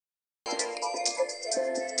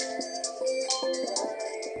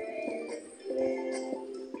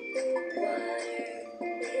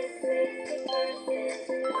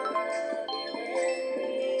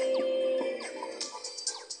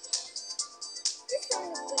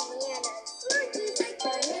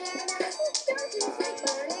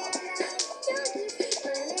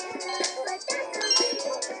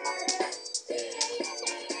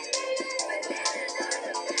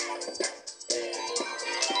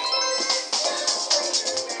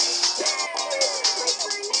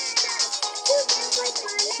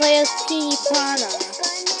Play as P. Prana.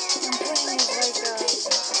 I'm playing as like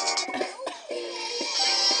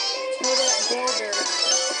builder.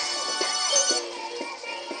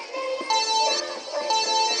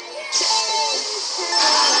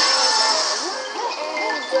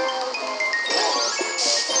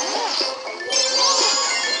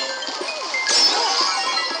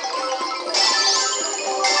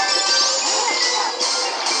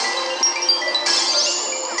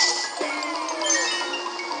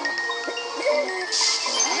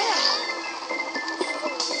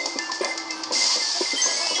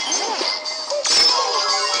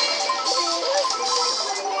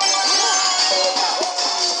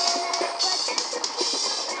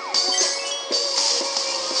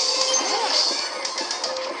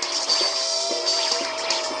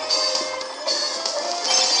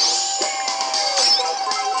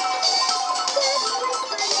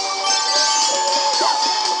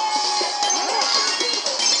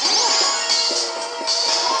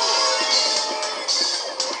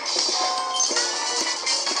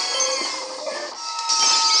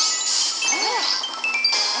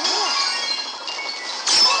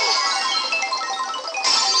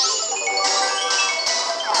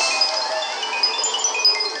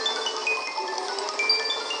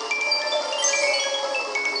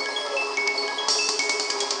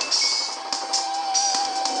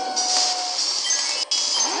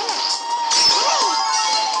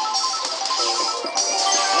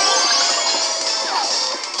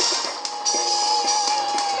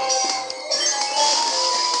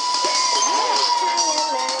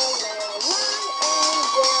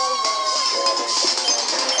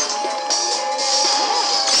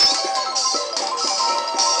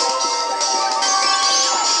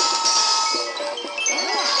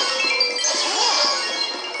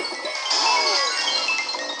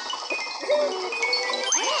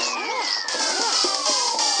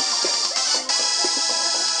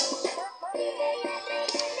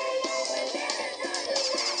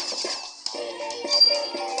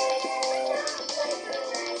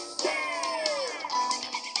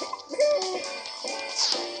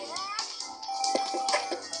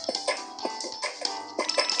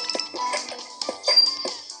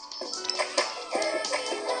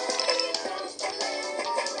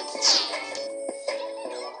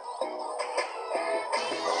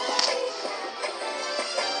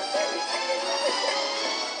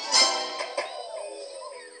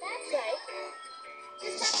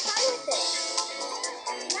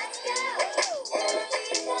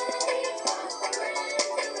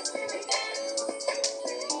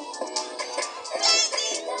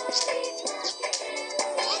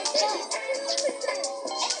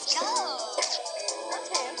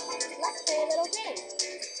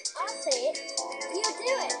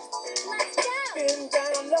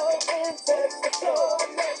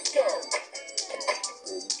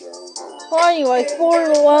 What are you, like 4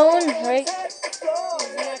 alone, right?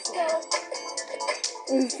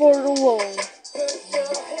 I'm 4 alone.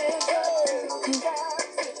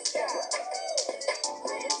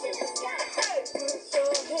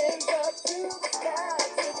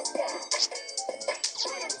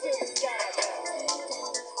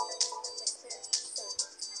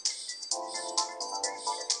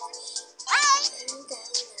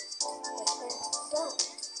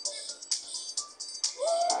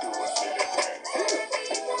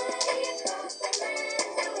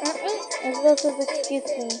 Isabelle says, excuse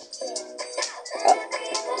me.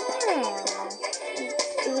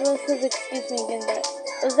 Isabelle says, excuse me again, but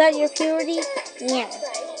is that your purity? Yeah.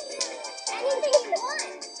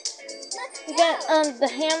 You got, the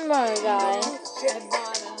hammer guy. I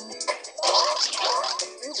bought him.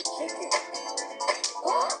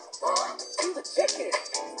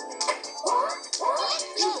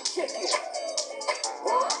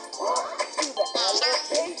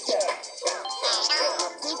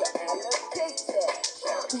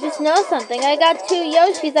 Just know something. I got 2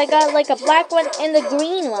 Yoshis. I got like a black one and a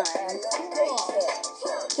green one.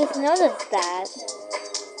 Just noticed that.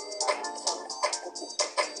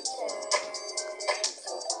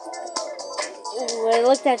 Ooh, I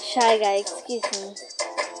looked at Shy Guy. Excuse me.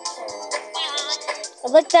 I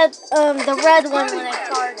looked at the red one when I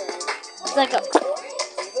farted. It's like a.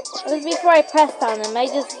 It was before I pressed on him. I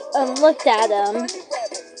just looked at him.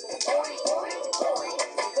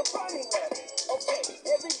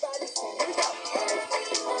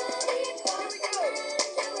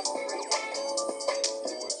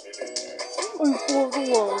 for the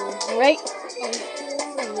world, right?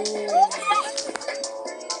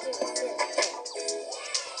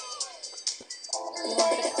 You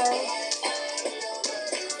want the code?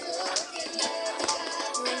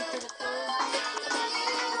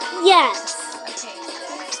 Yes. Okay,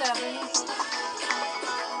 27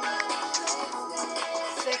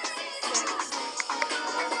 6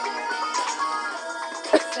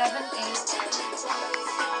 6 7 8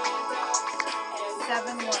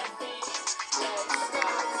 7 1.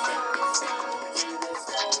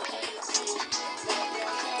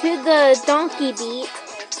 To the donkey beat.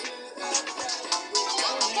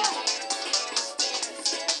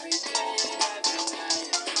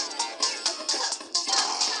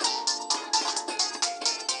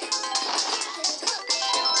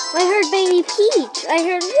 I heard Baby Peach. I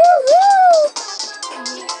heard woo-hoo.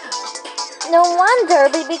 No wonder,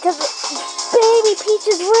 because Baby Peach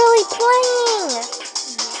is really playing.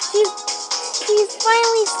 She's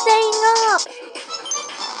finally staying up.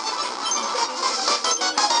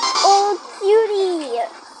 Oh, cutie.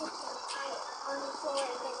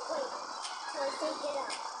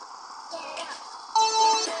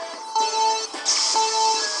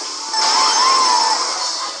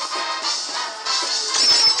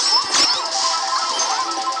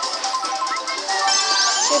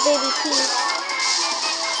 Hey, Baby Peach.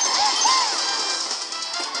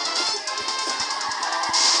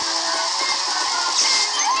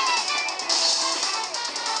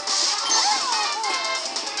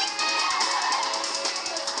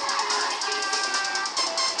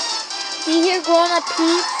 Do you hear Grown Up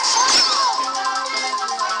Peach?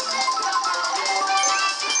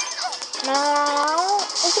 No.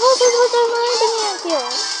 It's supposed to be what I'm here.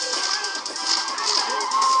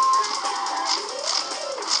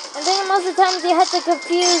 I think most of the times you have to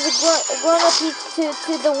confuse the Grown Up Peach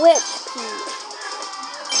to the Witch Peach.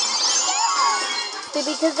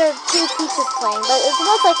 Because there are two Peaches playing, but it's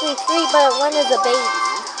most likely three, but one is a baby.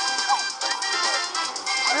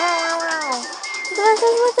 Wow. So this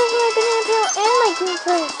is what's over my banana peel and my green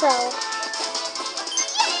turtle shell.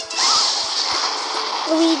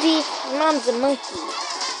 Luigi, mom's a monkey.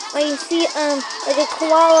 Well, you see, like a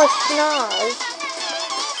koala schnoz.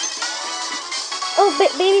 Oh,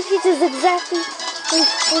 Baby Peach is exactly,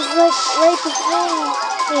 is like right behind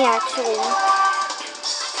me, actually.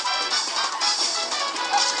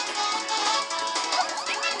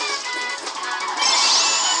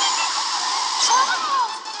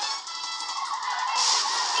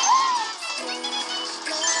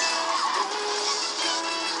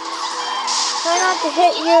 Try not to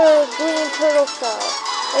hit your green turtle shell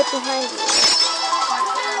right behind you.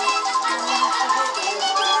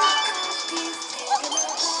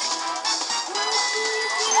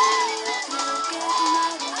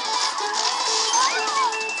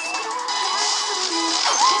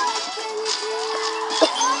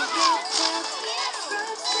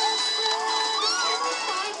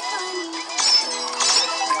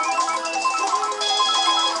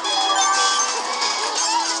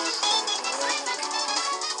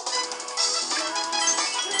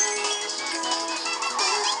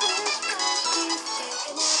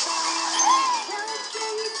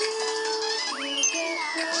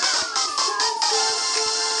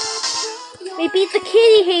 We beat the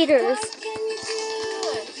kitty haters.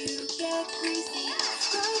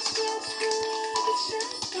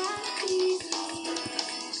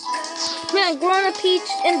 Man, Grown Up Peach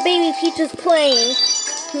and Baby Peach is playing.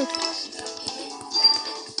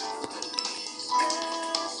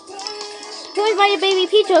 Who invited Baby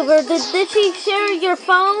Peach over? Did she share your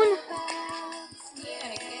phone?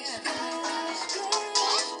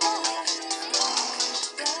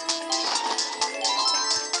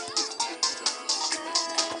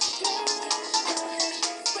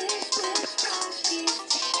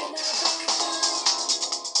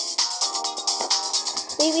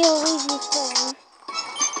 Baby Luigi's phone.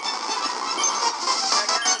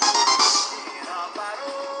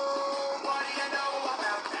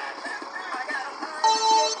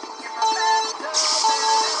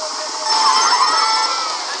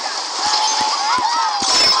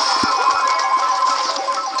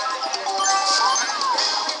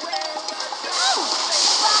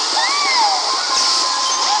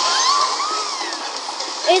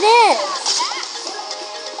 It is.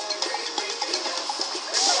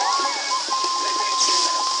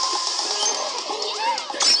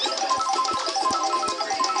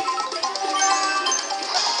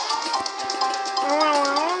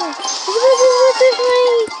 This is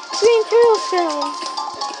my green turtle shell.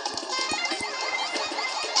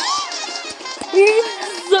 Here's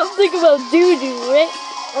something about doo-doo, right?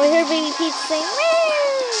 I heard Baby Peach saying, meow.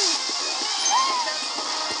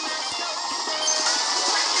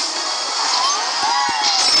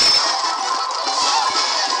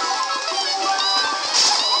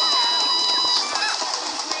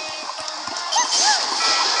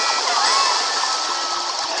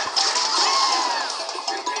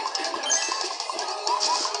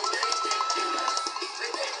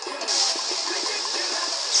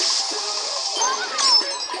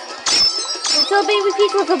 saw Baby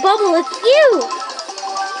Peach with a bubble. It's you!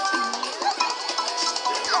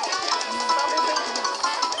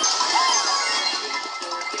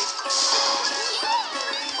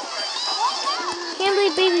 Can't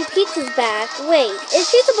believe Baby Peach is back. Wait, is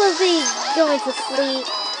she supposed to be going to sleep?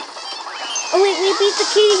 Oh wait, we beat the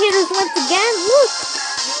kitty hitters once again. Look!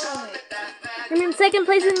 I'm in second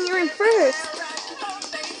place and you're in first.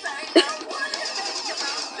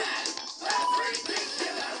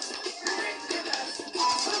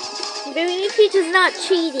 Baby Peach is not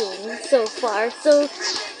cheating so far, so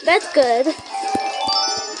that's good.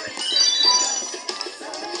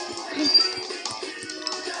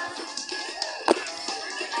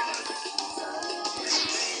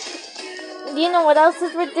 Do you know what else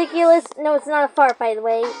is ridiculous? No, it's not a fart, by the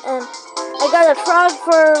way. I got a frog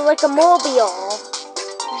for like a mobile.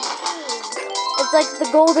 It's like the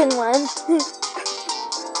golden one.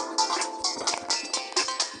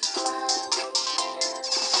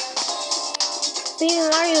 Baby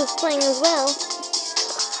Mario's playing as well.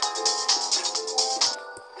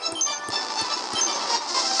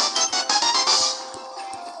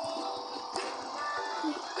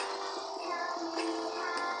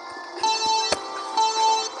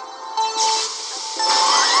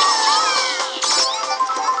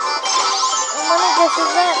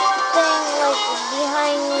 Is that thing like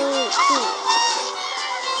behind me?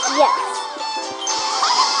 Yes.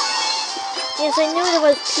 Yes, I knew there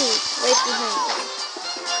was Peach right behind me.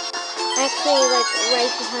 Actually, like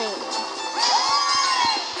right behind me.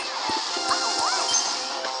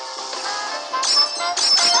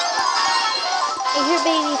 I hear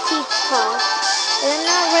Baby Peach talk, but I'm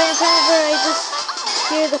not right in front of her. I just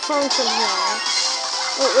hear the phone from here.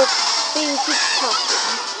 Look, Baby Peach talking.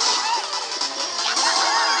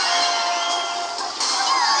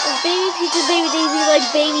 Baby Peach and Baby Daisy like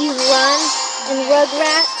Babies Run and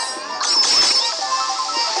Rugrats.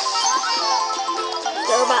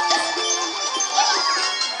 Robots.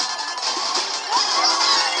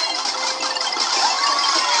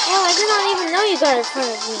 Oh, I did not even know you got in front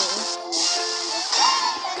of me.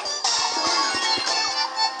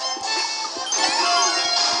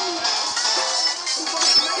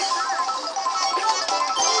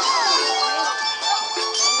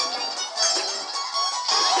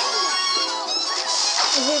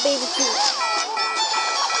 Here, Baby Peach.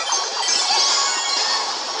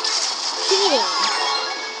 Cheating.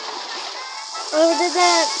 Oh, did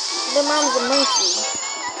that? The mom's a monkey.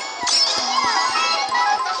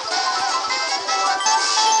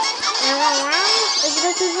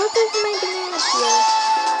 This is what is my banana peel?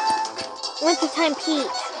 Wintertime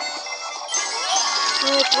Peach. No,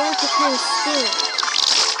 it's wintertime Steam.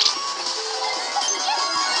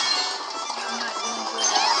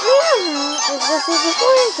 This is the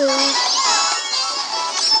winter.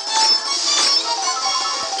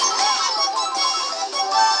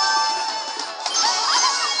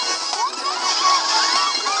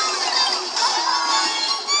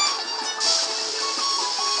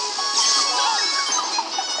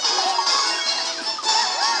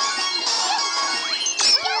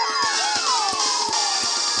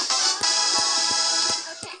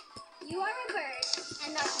 Okay, you are a bird,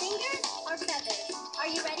 and our fingers are feathers. Are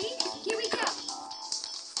you ready? Here we go.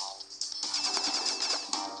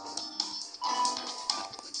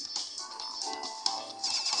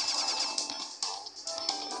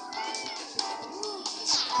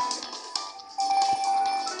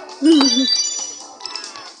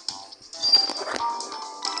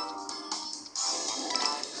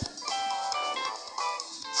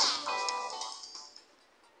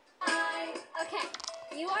 Okay,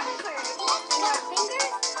 you are a bird, and our fingers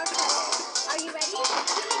are feathers. Are you ready? Here we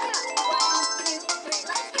go. 1, 2, 3,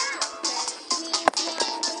 let's go.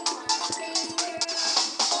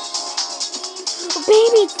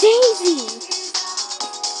 Baby Daisy!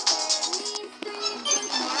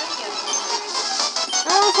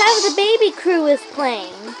 Almost half of the baby crew is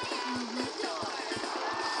playing.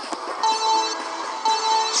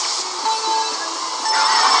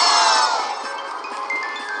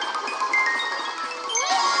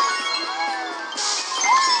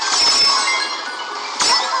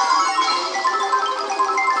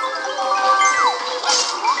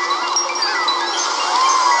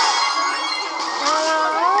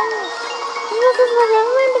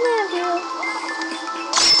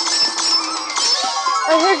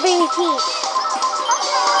 I heard Baby Peach.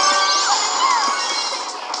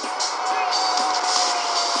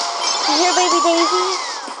 You hear Baby Daisy?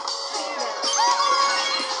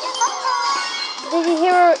 Did you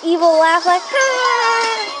hear her evil laugh like, ha?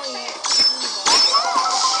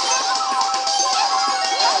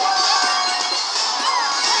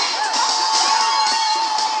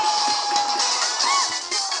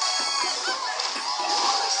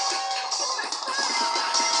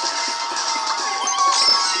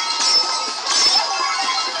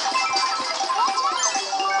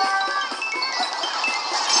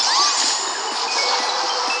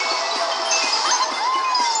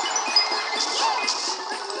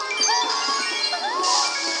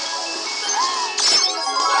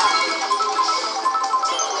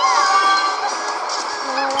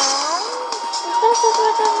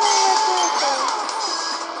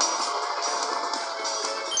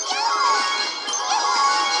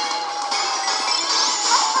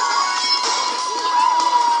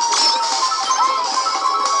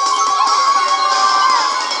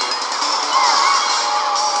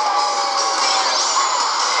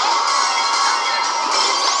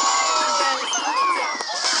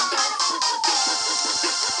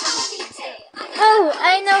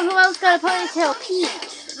 a ponytail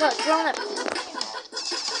Peach. Look, grown-up Peach.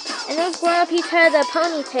 And this grown-up Peach had a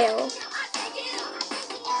ponytail.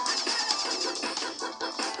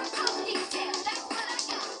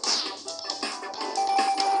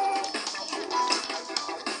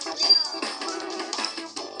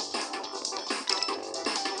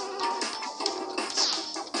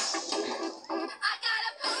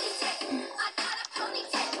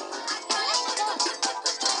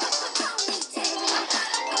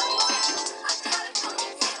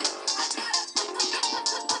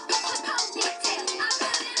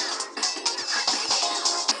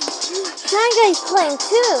 That guy's playing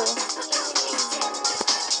too.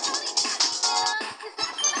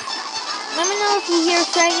 Let me know if you hear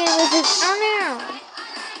Shaggy with his oh no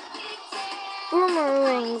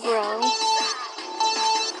boomerang, bro.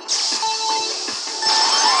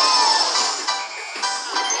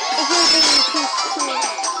 I hear Biggie Peach too.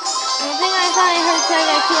 I think I thought I heard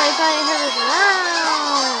Shaggy too. I thought I heard his wow.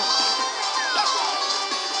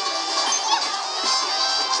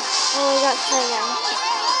 Oh, I got Shaggy.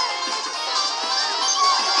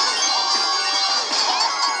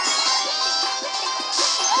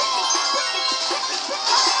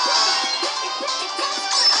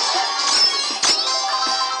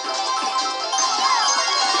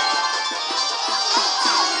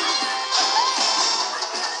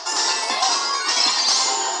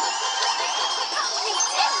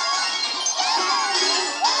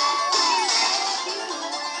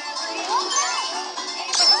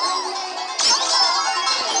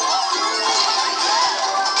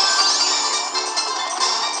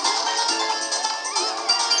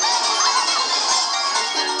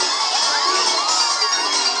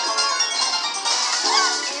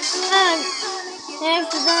 I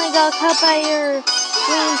accidentally got caught by your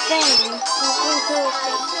green thing.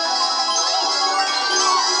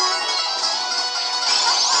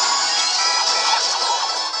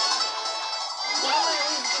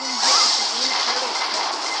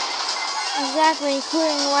 Exactly,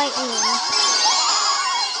 including lightning.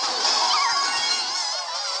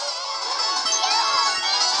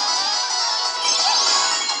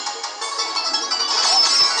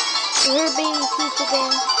 Her baby Peach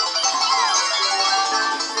again.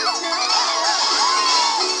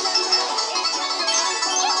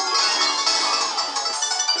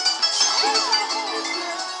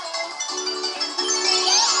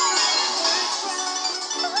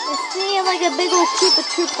 Like a big old Koopa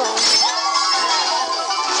Troopa.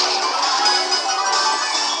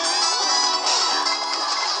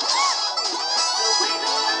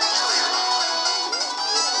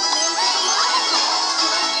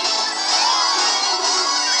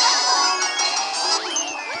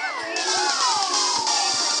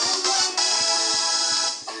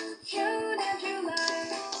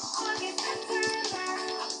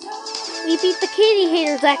 We beat the kitty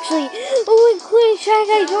haters actually. Oh, including Shy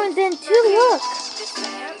Guy joins in too. Look.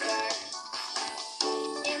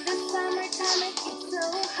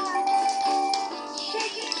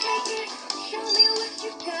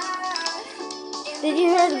 Did you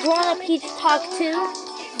hear the grown-up Peach talk too?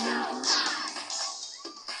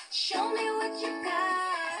 Show me what you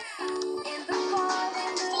got in the fall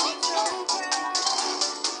and the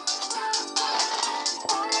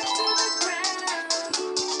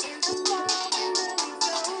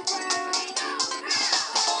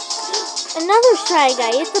another Shy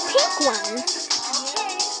Guy. It's the pink one.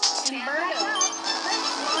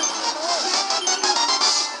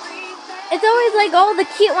 It's always like all the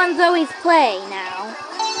cute ones always play now.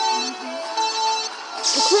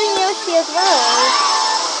 Including Yoshi as well.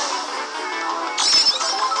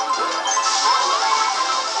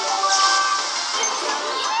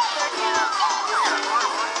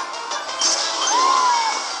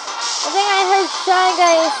 I think I heard Shy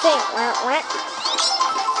Guy think.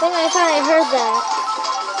 I think I thought I heard that.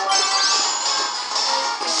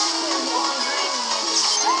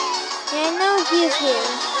 Yeah, I know he's here.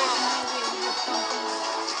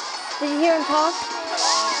 Did you hear him talk?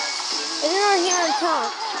 I did not hear him talk.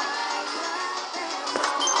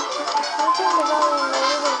 I'll turn the volume a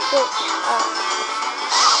little bit up.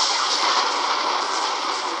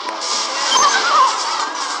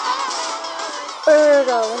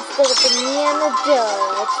 Birdo instead of Banana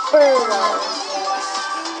Joe. It's Birdo.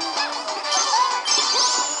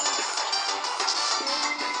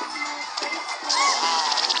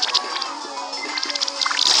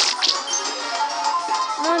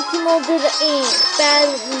 Mole did the ink. Bad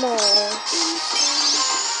mole.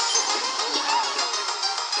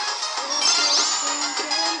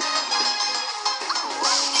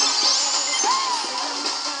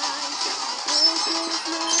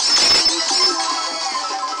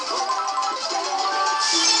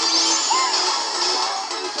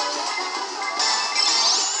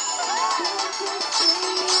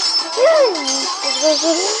 Yoshi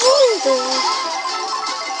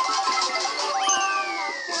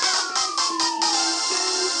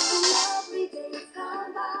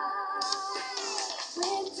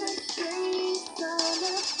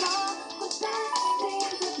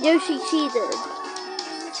cheated.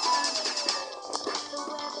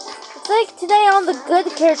 It's like today all the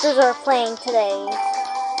good characters are playing today.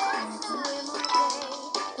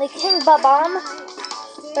 Like King Babam.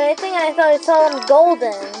 But I think I thought I saw him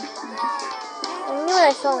golden. I knew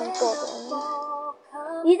I saw him golden.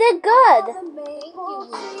 You did good.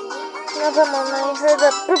 No problem, I heard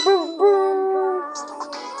a brr brr brr.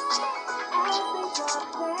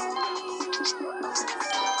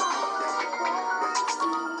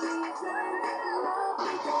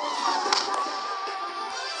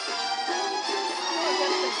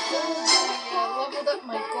 I leveled up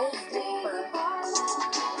my